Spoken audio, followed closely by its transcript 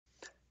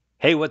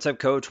Hey, what's up,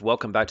 coach?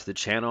 Welcome back to the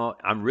channel.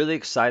 I'm really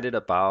excited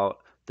about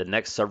the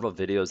next several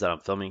videos that I'm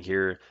filming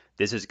here.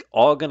 This is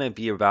all going to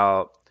be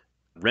about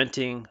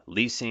renting,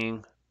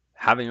 leasing,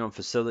 having your own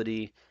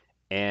facility,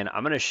 and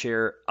I'm going to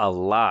share a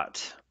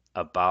lot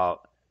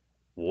about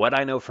what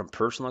I know from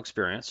personal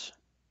experience,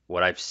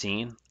 what I've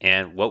seen,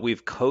 and what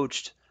we've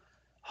coached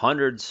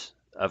hundreds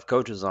of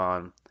coaches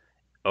on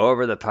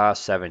over the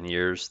past 7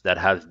 years that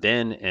have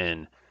been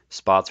in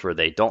spots where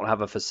they don't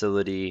have a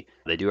facility,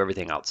 they do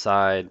everything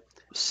outside.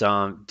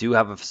 Some do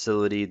have a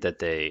facility that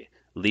they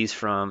lease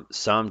from,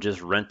 some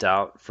just rent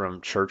out from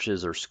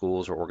churches or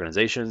schools or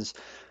organizations.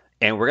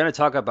 And we're going to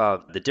talk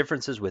about the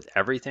differences with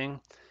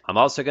everything. I'm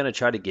also going to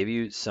try to give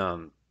you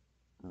some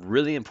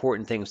really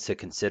important things to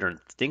consider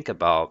and think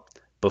about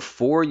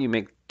before you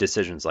make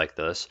decisions like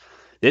this.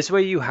 This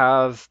way, you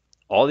have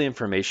all the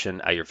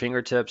information at your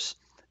fingertips.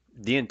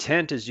 The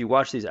intent is you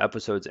watch these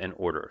episodes in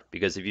order,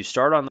 because if you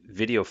start on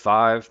video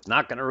 5, it's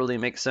not going to really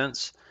make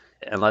sense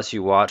unless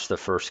you watch the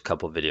first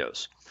couple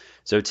videos.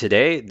 So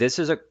today, this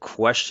is a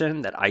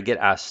question that I get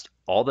asked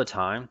all the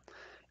time,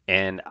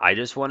 and I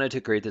just wanted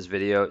to create this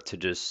video to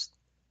just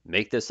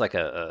make this like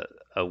a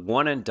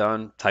one and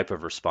done type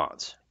of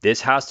response.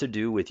 This has to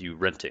do with you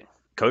renting.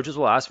 Coaches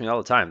will ask me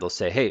all the time, they'll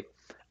say, hey,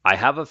 I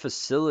have a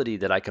facility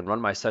that I can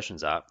run my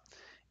sessions at,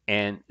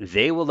 and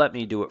they will let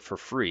me do it for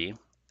free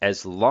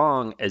as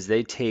long as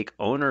they take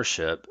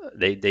ownership.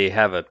 They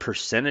have a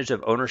percentage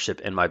of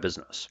ownership in my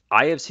business.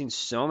 I have seen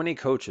so many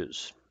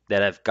coaches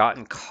that have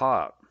gotten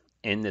caught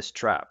in this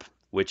trap,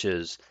 which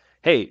is,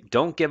 hey,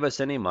 don't give us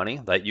any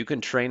money. Like, you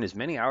can train as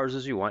many hours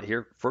as you want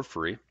here for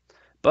free,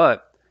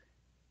 but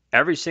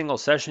every single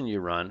session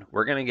you run,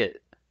 we're going to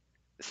get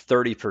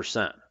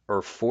 30%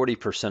 or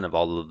 40% of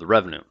all of the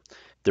revenue.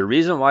 The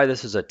reason why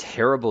this is a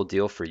terrible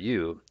deal for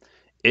you,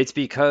 it's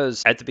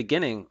because at the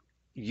beginning,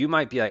 you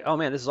might be like, oh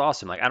man, this is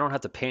awesome. Like, I don't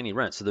have to pay any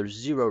rent, so there's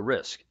zero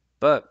risk.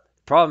 But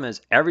the problem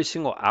is, every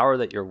single hour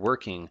that you're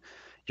working,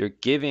 you're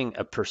giving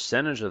a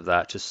percentage of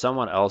that to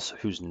someone else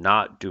who's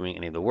not doing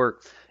any of the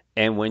work.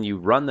 And when you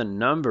run the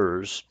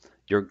numbers,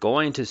 you're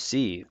going to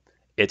see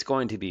it's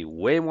going to be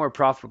way more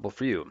profitable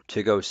for you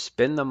to go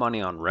spend the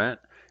money on rent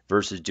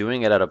versus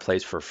doing it at a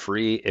place for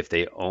free if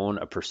they own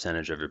a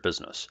percentage of your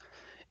business.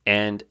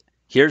 And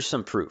here's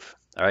some proof.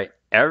 All right.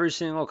 Every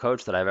single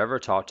coach that I've ever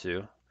talked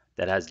to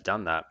that has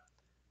done that,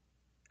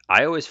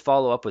 I always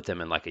follow up with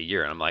them in like a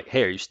year. And I'm like,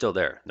 hey, are you still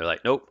there? They're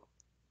like, nope.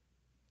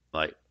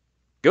 I'm like,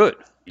 good.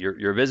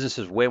 Your business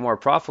is way more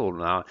profitable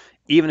now,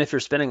 even if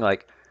you're spending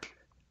like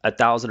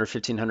 $1,000 or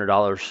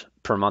 $1,500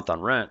 per month on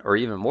rent, or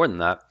even more than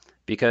that.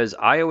 Because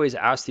I always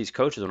ask these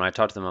coaches when I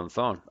talk to them on the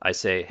phone, I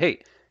say, hey,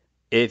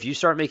 if you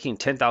start making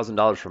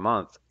 $10,000 per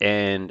month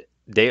and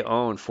they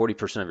own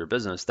 40% of your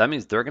business, that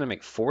means they're going to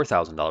make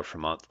 $4,000 per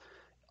month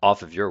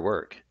off of your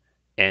work.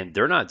 And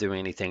they're not doing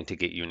anything to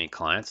get you any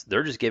clients.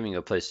 They're just giving you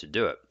a place to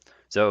do it.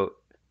 So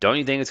don't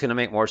you think it's going to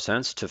make more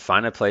sense to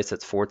find a place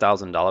that's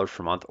 $4,000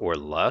 per month or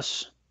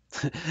less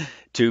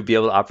to be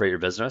able to operate your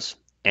business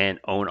and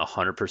own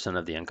 100%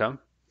 of the income?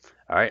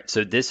 All right.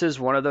 So this is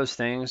one of those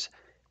things.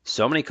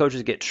 So many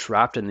coaches get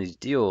trapped in these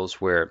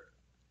deals where,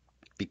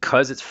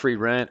 because it's free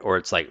rent or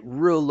it's like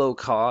real low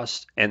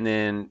cost, and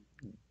then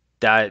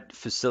that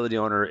facility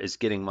owner is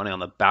getting money on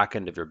the back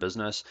end of your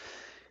business.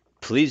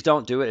 Please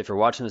don't do it. If you're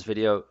watching this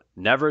video,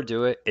 never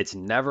do it. It's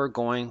never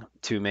going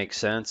to make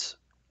sense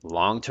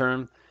long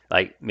term.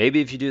 Like, maybe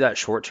if you do that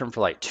short term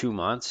for like 2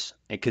 months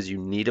because you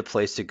need a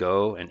place to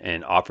go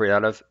and operate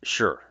out of,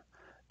 sure.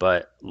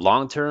 But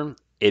long term,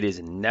 it is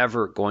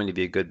never going to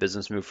be a good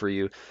business move for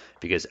you,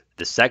 because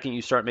the second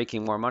you start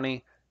making more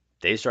money,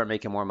 they start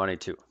making more money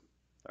too.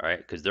 All right,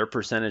 because their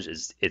percentage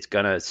is, it's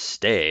gonna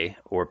stay,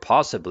 or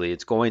possibly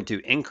it's going to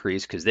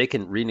increase because they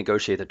can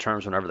renegotiate the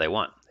terms whenever they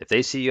want. If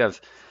they see you have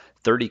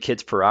 30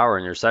 kids per hour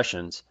in your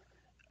sessions,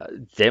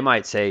 they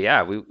might say,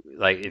 yeah, we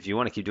like, if you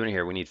want to keep doing it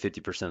here, we need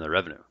 50% of the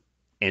revenue.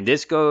 And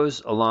this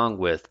goes along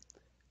with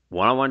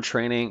one-on-one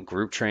training,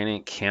 group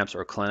training, camps,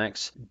 or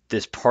clinics.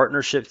 This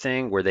partnership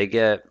thing where they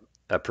get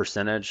a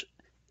percentage,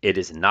 it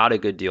is not a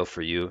good deal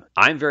for you.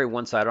 I'm very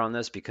one-sided on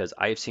this because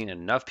I've seen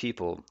enough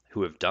people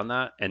who have done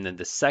that, and then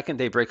the second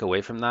they break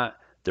away from that,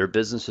 their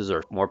businesses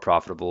are more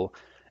profitable,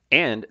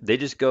 and they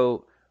just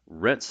go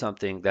rent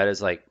something that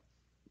is like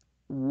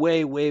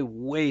way, way,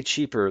 way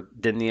cheaper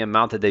than the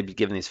amount that they'd be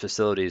giving these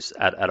facilities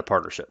at a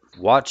partnership.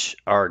 Watch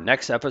our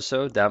next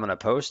episode that I'm going to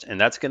post, and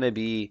that's going to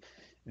be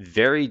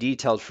very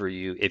detailed for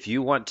you if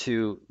you want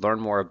to learn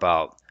more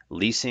about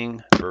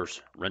leasing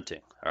versus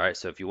renting. All right,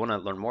 so if you want to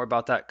learn more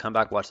about that, come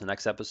back, watch the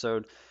next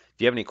episode. If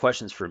you have any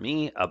questions for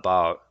me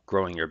about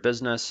growing your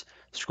business,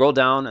 scroll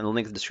down in the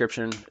link in the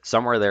description.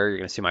 Somewhere there, you're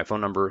going to see my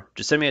phone number.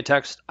 Just send me a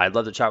text. I'd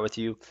love to chat with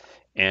you,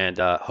 and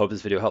hope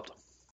this video helped.